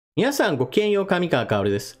皆さんごきげんよう、上川薫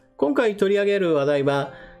です。今回取り上げる話題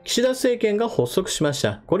は、岸田政権が発足しまし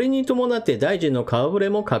た。これに伴って大臣の顔ぶれ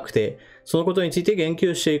も確定。そのことについて言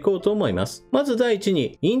及していこうと思います。まず第一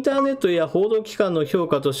に、インターネットや報道機関の評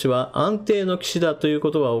価としては安定の岸田という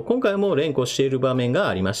言葉を今回も連呼している場面が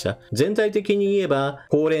ありました。全体的に言えば、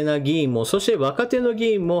高齢な議員も、そして若手の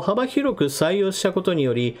議員も幅広く採用したことに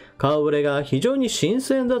より、顔ぶれが非常に新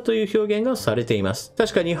鮮だという表現がされています。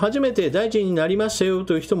確かに初めて大臣になりましたよ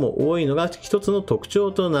という人も多いのが一つの特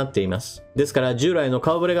徴となっています。ですから従来の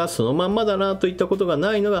顔ぶれがそのまんまだなといったことが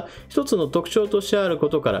ないのが一つの特徴としてあるこ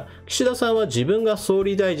とから、岸田さんは自分が総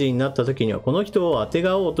理大臣になった時にはこの人をあて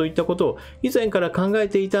がおうといったことを以前から考え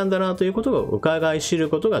ていたんだなということを伺い知る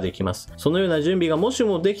ことができます。そのような準備がもし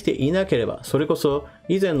もできていなければ、それこそ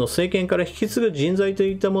以前の政権から引き継ぐ人材と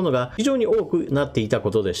いったものが非常に多くなっていた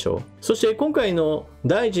ことでしょう。そして今回の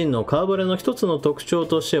大臣の顔ぶれの一つの特徴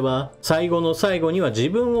としては、最後の最後には自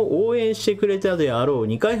分を応援してくれたであろう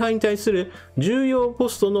二階派に対する重要ポ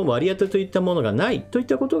ストの割り当てといったものがないといっ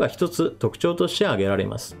たことが一つ特徴として挙げられ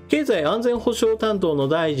ます。経済安全保障担当の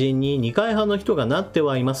大臣に二階派の人がなって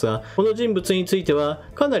はいますが、この人物については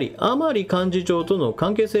かなり甘利幹事長との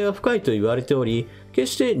関係性が深いと言われており、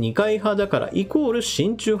決して二階派だからイコール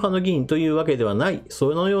親中派の議員というわけではない、そ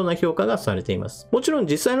のような評価がされています。もちろん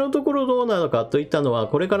実際のところどうなのかといったのは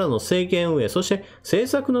これからの政権運営、そして政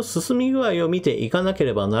策の進み具合を見ていかなけ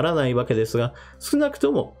ればならないわけですが、少なく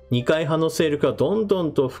とも二階派の勢力がどんど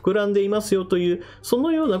んと膨らんでいますよという、そ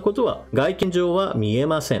のようなことは外見上は見え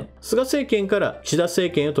ません。菅政権から岸田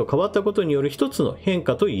政権へと変わったことによる一つの変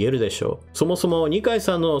化と言えるでしょう。そもそも二階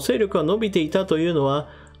さんの勢力が伸びていたというのは、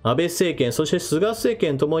安倍政権、そして菅政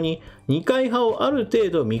権ともに二階派をある程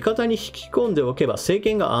度味方に引き込んでおけば政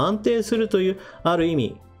権が安定するという、ある意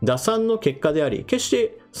味打算の結果であり、決し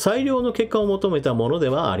て最良の結果を求めたもので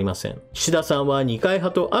はありません。岸田さんは二階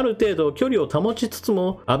派とある程度距離を保ちつつ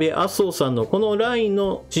も、安倍麻生さんのこのライン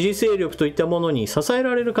の支持勢力といったものに支え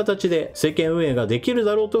られる形で政権運営ができる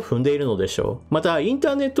だろうと踏んでいるのでしょう。またイン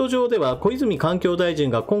ターネット上では小泉環境大臣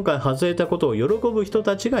が今回外れたことを喜ぶ人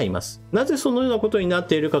たちがいます。なぜそのようなことになっ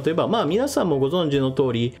ているかといえば、皆さんもご存知の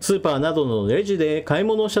通り、スーパーなどのレジで買い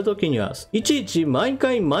物をした時にはいちいち毎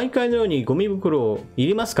回のようにゴミ袋をい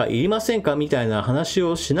りますかいりませんかみたいな話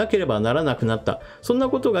をしなければならなくなった。そんな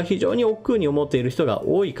ことが非常に億劫に思っている人が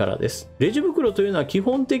多いからです。レジ袋というのは基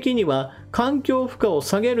本的には環境負荷を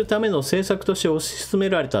下げるための政策として推し進め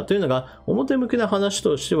られたというのが表向きな話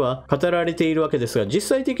としては語られているわけですが、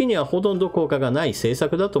実際的にはほとんど効果がない政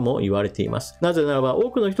策だとも言われています。なぜならば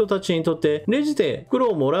多くの人たちにとってレジで袋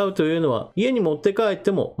をもらうというのは家に持って帰っ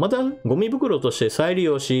てもまたゴミ袋として再利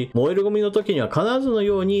用し、燃えるゴミの時には必ずの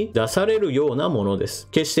ように出されるようなものです。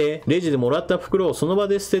決してレジでもらった袋をその場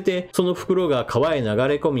で捨てて、その袋が川へ流れ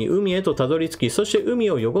込み海へとたどり着き、そして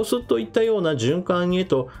海を汚すといったような循環へ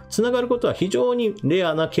とつながることは非常にレ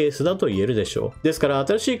アなケースだと言えるでしょう。ですから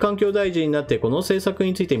新しい環境大臣になってこの政策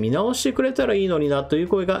について見直してくれたらいいのになという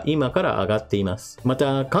声が今から上がっています。ま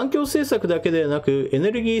た環境政策だけではなくエ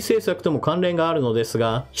ネルギー政策とも関連があるのです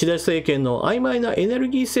が、岸田政権の曖昧なエネル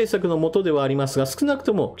ギー政策の下ではありますが、少なく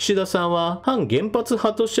とも岸田さんは反原発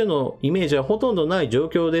派としてのイメージはほとんどない状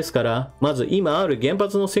況ですから、まず今ある原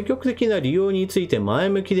発の積極的な利用について前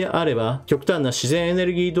向きであれば、極端な自然エネ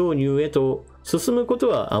ルギー導入へと進むこと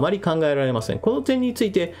はあまり考えられません。この点につ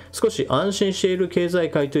いて少し安心している経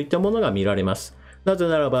済界といったものが見られます。なぜ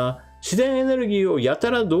ならば自然エネルギーをや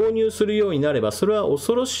たら導入するようになれば、それは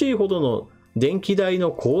恐ろしいほどの電気代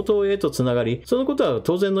の高騰へとつながり、そのことは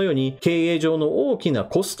当然のように経営上の大きな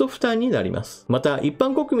コスト負担になります。また一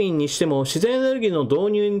般国民にしても自然エネルギーの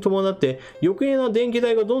導入に伴って余計な電気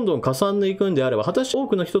代がどんどんかさんでいくんであれば、果たして多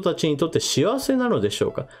くの人たちにとって幸せなのでしょ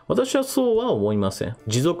うか。私はそうは思いません。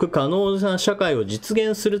持続可能な社会を実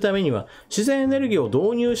現するためには自然エネルギーを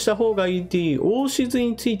導入した方がいいという大しず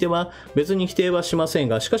については別に否定はしません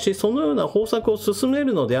が、しかしそのような方策を進め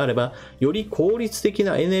るのであれば、より効率的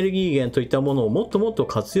なエネルギー源といったものをもっともっと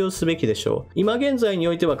活用すべきでしょう。今現在に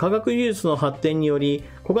おいては科学技術の発展により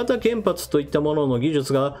小型原発といったものの技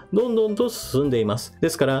術がどんどんと進んでいます。で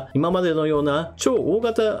すから今までのような超大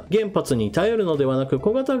型原発に頼るのではなく、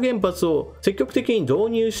小型原発を積極的に導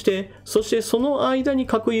入して、そしてその間に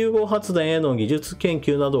核融合発電への技術研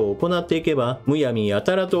究などを行っていけば、むやみや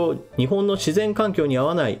たらと日本の自然環境に合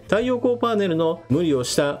わない太陽光パーネルの無理を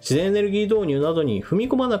した自然エネルギー導入などに踏み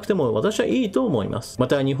込まなくても私はいいと思います。ま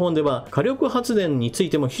た日本では火力発電につい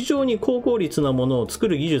ても非常に高効率なものを作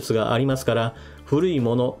る技術がありますから、古い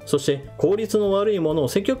もの、そして効率の悪いものを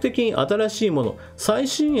積極的に新しいもの、最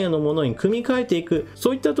新鋭のものに組み替えていく、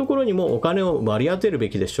そういったところにもお金を割り当てるべ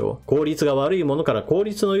きでしょう。効率が悪いものから効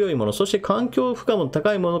率の良いもの、そして環境負荷も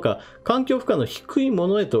高いものから環境負荷の低いも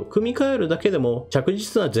のへと組み替えるだけでも着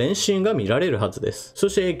実な前進が見られるはずです。そ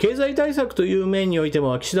して経済対策という面において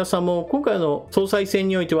も、岸田さんも今回の総裁選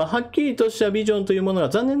においてははっきりとしたビジョンというものが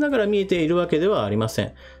残念ながら見えているわけではありませ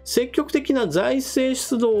ん。積極的な財政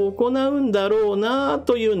出動を行うんだろうな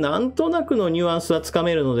というなんとなくのニュアンスはつか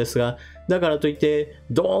めるのですが、だからといって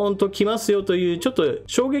ドーンと来ますよというちょっと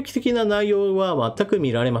衝撃的な内容は全く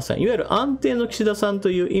見られません。いわゆる安定の岸田さんと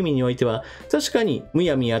いう意味においては、確かにむ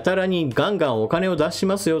やみやたらにガンガンお金を出し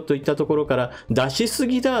ますよといったところから出しす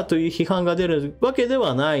ぎだという批判が出るわけで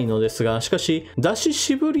はないのですが、しかし出し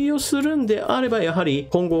渋りをするんであれば、やはり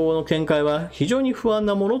今後の見解は非常に不安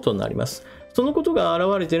なものとなります。そのことが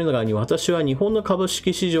現れているのが私は日本の株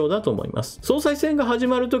式市場だと思います。総裁選が始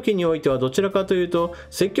まる時においてはどちらかというと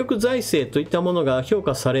積極財政といったものが評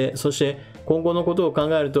価され、そして今後のことを考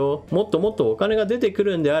えるともっともっとお金が出てく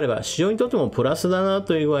るんであれば市場にとってもプラスだな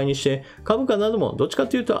という具合にして株価などもどっちか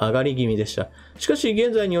というと上がり気味でした。しかし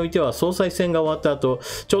現在においては総裁選が終わった後、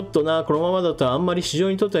ちょっとなこのままだとあんまり市場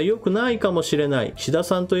にとっては良くないかもしれない、岸田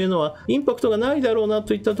さんというのはインパクトがないだろうな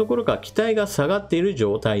といったところから期待が下がっている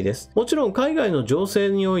状態です。もちろん海外の情勢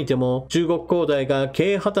においても中国恒大が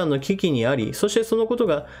経営破綻の危機にあり、そしてそのこと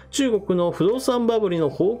が中国の不動産バブルの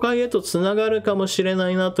崩壊へとつながるかもしれな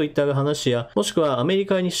いなといった話や、もしくはアメリ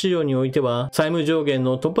カ市場においては債務上限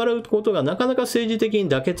の取っ払うことがなかなか政治的に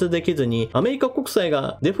妥結できずにアメリカ国債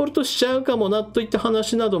がデフォルトしちゃうかもなといった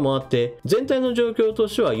話などもあって、全体の状況と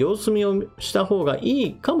しては様子見をした方がい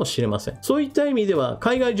いかもしれません。そういった意味では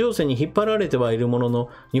海外情勢に引っ張られてはいるものの、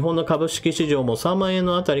日本の株式市場も3万円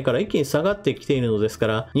のあたりから一気に下がってきているのですか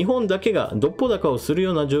ら、日本だけがどっぽ高をする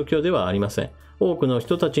ような状況ではありません。多くの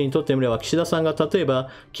人たちにとってみれば、岸田さんが例えば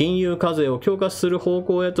金融課税を強化する方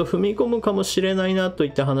向へと踏み込むかもしれないなとい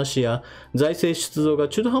った話や、財政出動が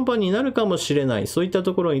中途半端になるかもしれない、そういった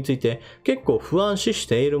ところについて結構不安視し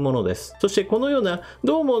ているものです。そしてこのような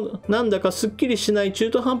どうもなんだかすっきりしない中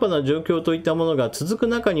途半端な状況といったものが続く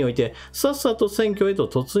中において、さっさと選挙へと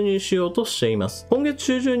突入しようとしています。今月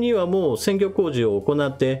中旬にはもう選挙公示を行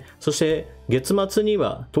って、そして月末に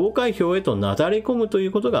は投開票へとなだれ込むとい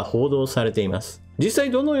うことが報道されています。実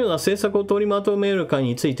際どのような政策を取りまとめるか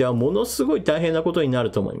についてはものすごい大変なことにな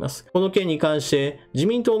ると思います。この件に関して自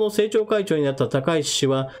民党の政調会長になった高市氏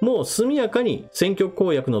はもう速やかに選挙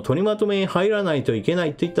公約の取りまとめに入らないといけな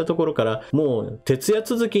いといったところから、もう徹夜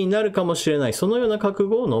続きになるかもしれない、そのような覚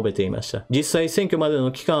悟を述べていました。実際選挙まで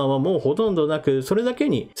の期間はもうほとんどなく、それだけ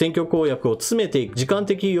に選挙公約を詰めていく時間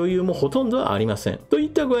的余裕もほとんどありません。といっ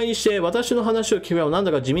た具合にして、私の話を聞けばなん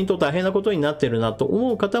だか自民党大変なことになっているなと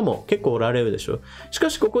思う方も結構おられるでしょう。しか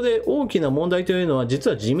しここで大きな問題というのは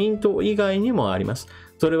実は自民党以外にもあります。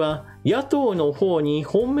それは野党の方に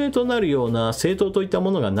本命となるような政党といった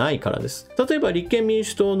ものがないからです。例えば立憲民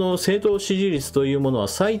主党の政党支持率というものは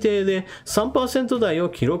最低で 3% 台を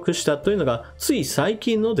記録したというのがつい最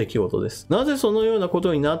近の出来事です。なぜそのようなこ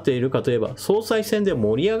とになっているかといえば、総裁選で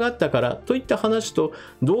盛り上がったからといった話と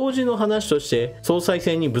同時の話として、総裁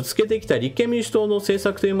選にぶつけてきた立憲民主党の政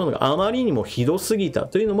策というものがあまりにもひどすぎた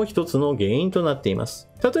というのも一つの原因となっています。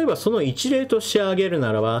例えばその一例として挙げる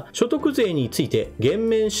ならば、所得税について減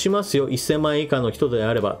免しますよ、1000万円以下の人で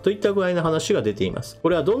あればといった具合の話が出ています。こ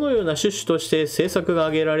れはどのような趣旨として政策が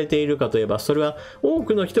挙げられているかといえば、それは多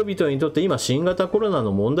くの人々にとって今新型コロナ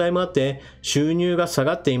の問題もあって収入が下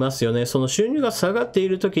がっていますよね。その収入が下がってい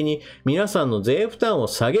る時に皆さんの税負担を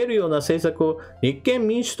下げるような政策を立憲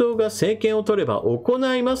民主党が政権を取れば行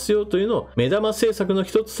いますよというのを目玉政策の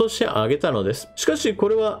一つとして挙げたのです。しかしこ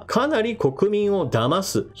れはかなり国民を騙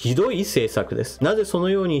すひどい政策です。なぜその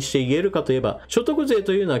ようにして言えるかといえば、所得税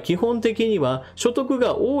というのは基本的には所得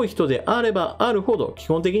が多い人であればあるほど基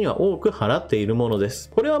本的には多く払っているもので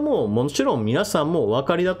す。これはもちろん皆さんもお分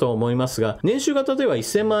かりだと思いますが、年収が例えば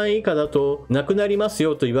1000万円以下だとなくなります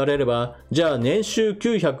よと言われれば、じゃあ年収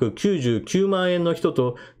999万円の人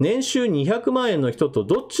と年収200万円の人と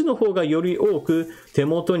どっちの方がより多く手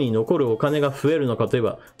元に残るお金が増えるのかといえ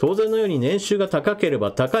ば、当然のように年収が高けれ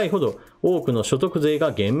ば高いほど多くの所得税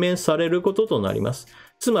が減免されることとなります。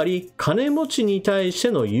つまり金持ちに対し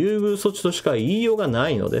ての優遇措置としか言いようがな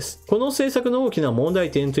いのです。この政策の大きな問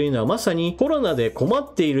題点というのはまさにコロナで困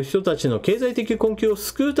っている人たちの経済的困窮を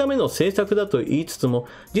救うための政策だと言いつつも、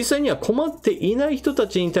実際には困っていない人た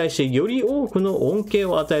ちに対してより多くの恩恵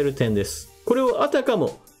を与える点です。これをあたか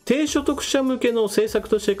も低所得者向けの政策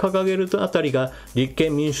として掲げるあたりが立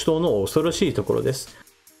憲民主党の恐ろしいところです。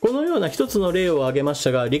このような一つの例を挙げまし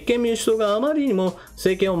たが、立憲民主党があまりにも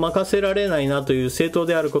政権を任せられないなという政党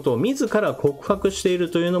であることを自ら告白している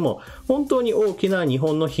というのも本当に大きな日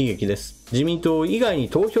本の悲劇です。自民党以外に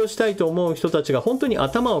投票したいと思う人たちが本当に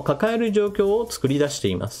頭を抱える状況を作り出して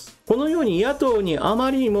います。このように野党にあま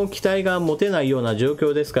りにも期待が持てないような状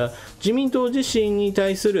況ですが、自民党自身に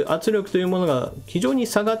対する圧力というものが非常に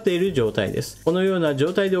下がっている状態です。このような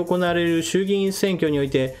状態で行われる衆議院選挙におい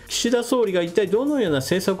て、岸田総理が一体どのような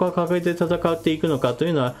政策を掲げて戦っていくのかと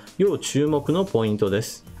いうのは要注目のポイントで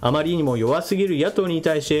す。あまりにも弱すぎる野党に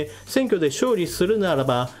対して選挙で勝利するなら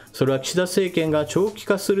ば、それは岸田政権が長期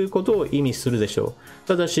化することを意味するでしょう。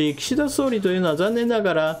ただし、岸田総理というのは残念な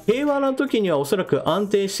がら平和な時にはおそらく安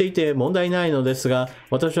定していて問題ないのですが、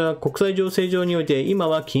私は国際情勢上において今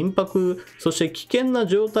は緊迫、そして危険な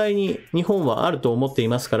状態に日本はあると思ってい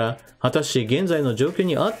ますから、果たして現在の状況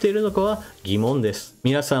に合っているのかは疑問です。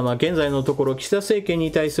皆さんは現在のところ岸田政権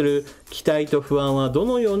に対する期待と不安はど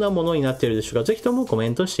のようなものになっているでしょうか。ぜひともコメ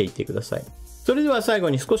ントしていってください。それでは最後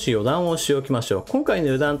に少し余談をしておきましょう。今回の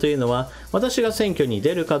余談というのは、私が選挙に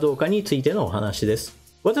出るかどうかについてのお話です。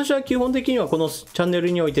私は基本的にはこのチャンネ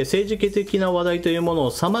ルにおいて政治的な話題というもの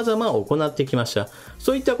を様々行ってきました。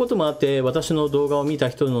そういったこともあって、私の動画を見た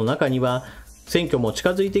人の中には、選挙も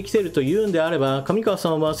近づいてきているというんであれば、上川さ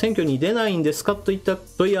んは選挙に出ないんですかといった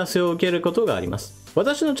問い合わせを受けることがあります。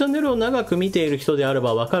私のチャンネルを長く見ている人であれ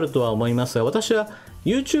ばわかるとは思いますが、私は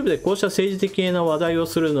YouTube でこうした政治的な話題を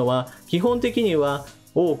するのは、基本的には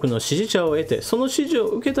多くの支持者を得て、その支持を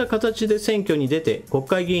受けた形で選挙に出て、国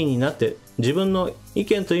会議員になって、自分の意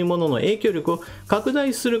見というものの影響力を拡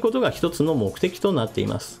大することが一つの目的となってい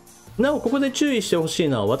ます。なお、ここで注意してほしい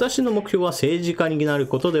のは、私の目標は政治家になる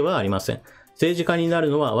ことではありません。政治家になる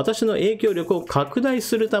のは私の影響力を拡大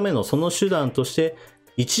するためのその手段として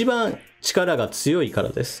一番力が強いから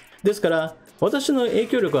です。ですから、私の影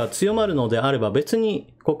響力が強まるのであれば別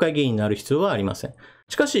に国会議員になる必要はありません。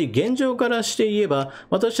しかし現状からして言えば、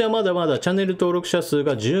私はまだまだチャンネル登録者数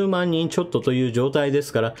が10万人ちょっとという状態で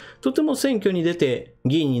すから、とても選挙に出て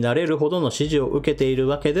議員になれるほどの支持を受けている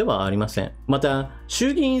わけではありません。また、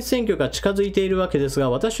衆議院選挙が近づいているわけですが、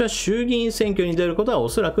私は衆議院選挙に出ることはお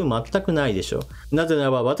そらく全くないでしょう。なぜな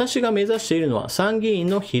らば私が目指しているのは参議院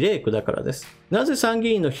の比例区だからです。なぜ参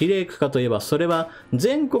議院の比例区かといえば、それは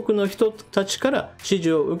全国の人たちから支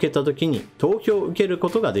持を受けた時に投票を受けるこ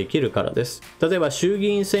とができるからです。例えば衆議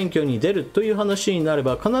院選挙に出るという話になれ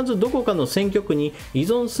ば、必ずどこかの選挙区に依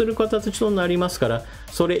存する形となりますから、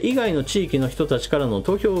それ以外の地域の人たちからの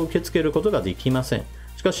投票を受け付けることができません。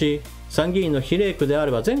しかし、参議院の比例区であ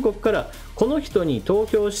れば全国からこの人に投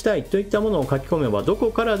票したいといったものを書き込めば、ど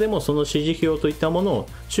こからでもその支持票といったものを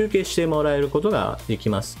集計してもらえることができ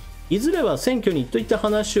ます。いずれは選挙にといった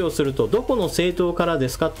話をすると、どこの政党からで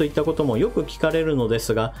すかといったこともよく聞かれるので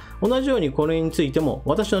すが、同じようにこれについても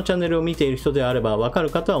私のチャンネルを見ている人であればわかる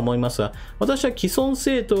かとは思いますが、私は既存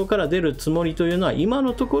政党から出るつもりというのは今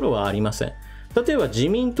のところはありません。例えば自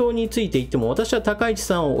民党について言っても、私は高市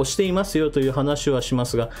さんを推していますよという話はしま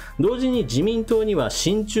すが、同時に自民党には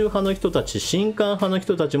親中派の人たち、親韓派の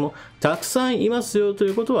人たちもたくさんいますよと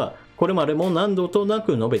いうことは、これまでも何度とな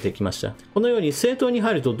く述べてきました。このように政党に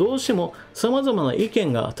入るとどうしても様々な意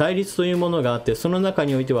見が対立というものがあって、その中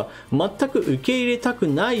においては全く受け入れたく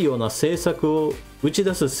ないような政策を打ち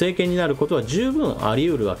出す政権になることは十分あり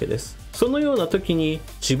得るわけです。そのような時に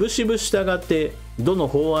渋々従ってどの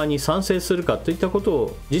法案に賛成するかといったこと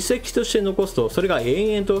を実績として残すと、それが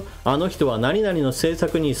延々とあの人は何々の政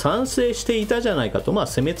策に賛成していたじゃないかと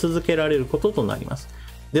責め続けられることとなります。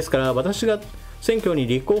ですから私が選挙に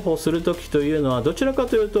立候補するときというのは、どちらか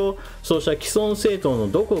というとそうした既存政党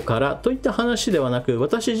のどこからといった話ではなく、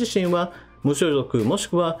私自身は無所属もし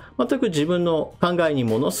くは全く自分の考えに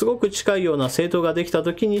ものすごく近いような政党ができた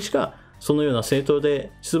ときにしか、そのような政党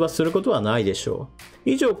で出馬することはないでしょう。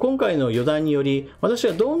以上、今回の余談により、私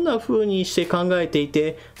はどんな風にして考えてい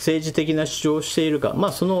て政治的な主張をしているか、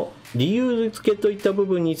その理由付けといった部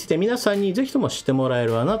分について皆さんにぜひとも知ってもらえ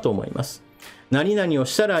ればなと思います。何々を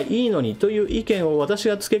したらいいのにという意見を私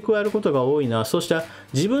が付け加えることが多いのは、そうした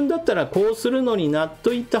自分だったらこうするのにな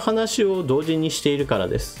といった話を同時にしているから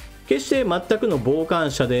です。決して全くの傍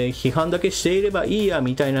観者で批判だけしていればいいや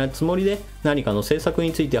みたいなつもりで何かの政策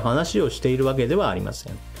について話をしているわけではありませ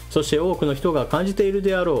ん。そして多くの人が感じている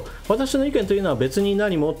であろう。私の意見というのは別に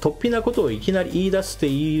何も突飛なことをいきなり言い出して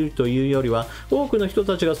いるというよりは、多くの人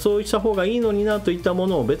たちがそうした方がいいのになといったも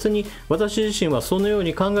のを別に私自身はそのよう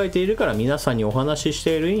に考えているから皆さんにお話しし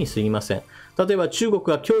ているに過ぎません。例えば中国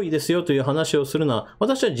が脅威ですよという話をするのは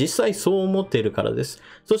私は実際そう思っているからです。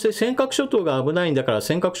そして尖閣諸島が危ないんだから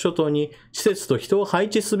尖閣諸島に施設と人を配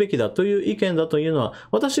置すべきだという意見だというのは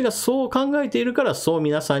私がそう考えているからそう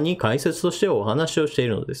皆さんに解説としてお話をしてい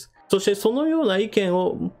るのです。そしてそのような意見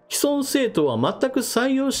を既存政党は全く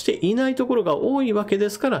採用していないところが多いわけで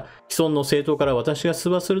すから、既存の政党から私が出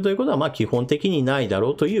馬するということは基本的にないだろ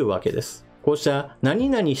うというわけです。こうした何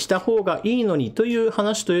々した方がいいのにという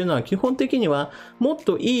話というのは基本的にはもっ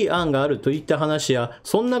といい案があるといった話や、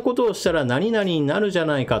そんなことをしたら何々になるじゃ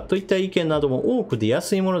ないかといった意見なども多く出や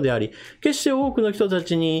すいものであり、決して多くの人た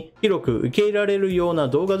ちに広く受け入れられるような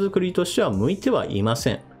動画作りとしては向いてはいま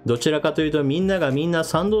せん。どちらかというとみんながみんな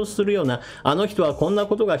賛同するような、あの人はこんな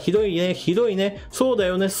ことがひどいね、ひどいね、そうだ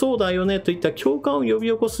よね、そうだよねといった共感を呼び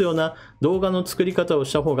起こすような動画の作り方を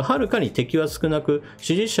した方がはるかに敵は少なく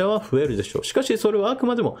支持者は増えるでしょう。しかしそれはあく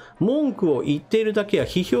までも文句を言っているだけや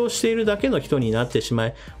批評しているだけの人になってしま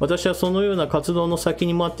い、私はそのような活動の先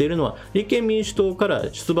に待っているのは立憲民主党か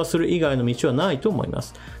ら出馬する以外の道はないと思いま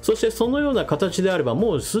す。そしてそのような形であれば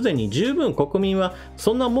もうすでに十分国民は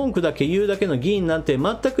そんな文句だけ言うだけの議員なんて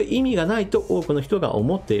全く意味がないと多くの人が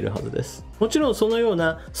思っているはずです。もちろんそのよう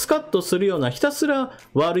なスカッとするようなひたすら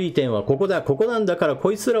悪い点はここだ、ここなんだから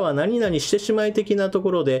こいつらは何々してしまい的なと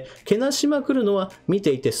ころでけなしまくるのは見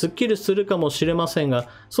ていてスッキリするかもしれませんが、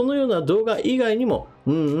そのような動画以外にも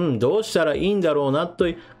どうしたらいいんだろうなと、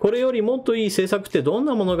これよりもっといい政策ってどん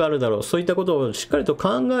なものがあるだろう、そういったことをしっかりと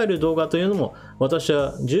考える動画というのも私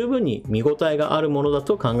は十分に見応えがあるものだ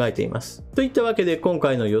と考えています。といったわけで今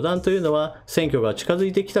回の余談というのは、選挙が近づ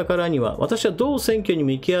いてきたからには私はどう選挙に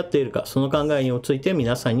向き合っているか、その考えについて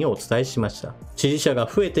皆さんにお伝えしました。支持者が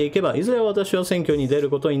増えていけばいずれ私は選挙に出る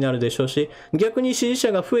ことになるでしょうし、逆に支持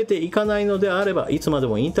者が増えていかないのであればいつまで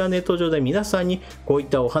もインターネット上で皆さんにこういっ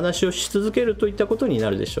たお話をし続けるといったことにな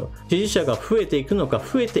るでしょう。支持者が増えていくのか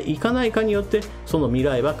増えていかないかによってその未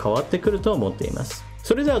来は変わってくると思っています。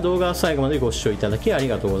それでは動画は最後までご視聴いただきあり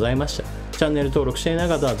がとうございました。チャンネル登録していない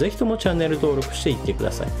方はぜひともチャンネル登録していってく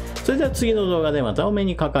ださい。それでは次の動画でまたお目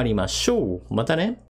にかかりましょう。またね。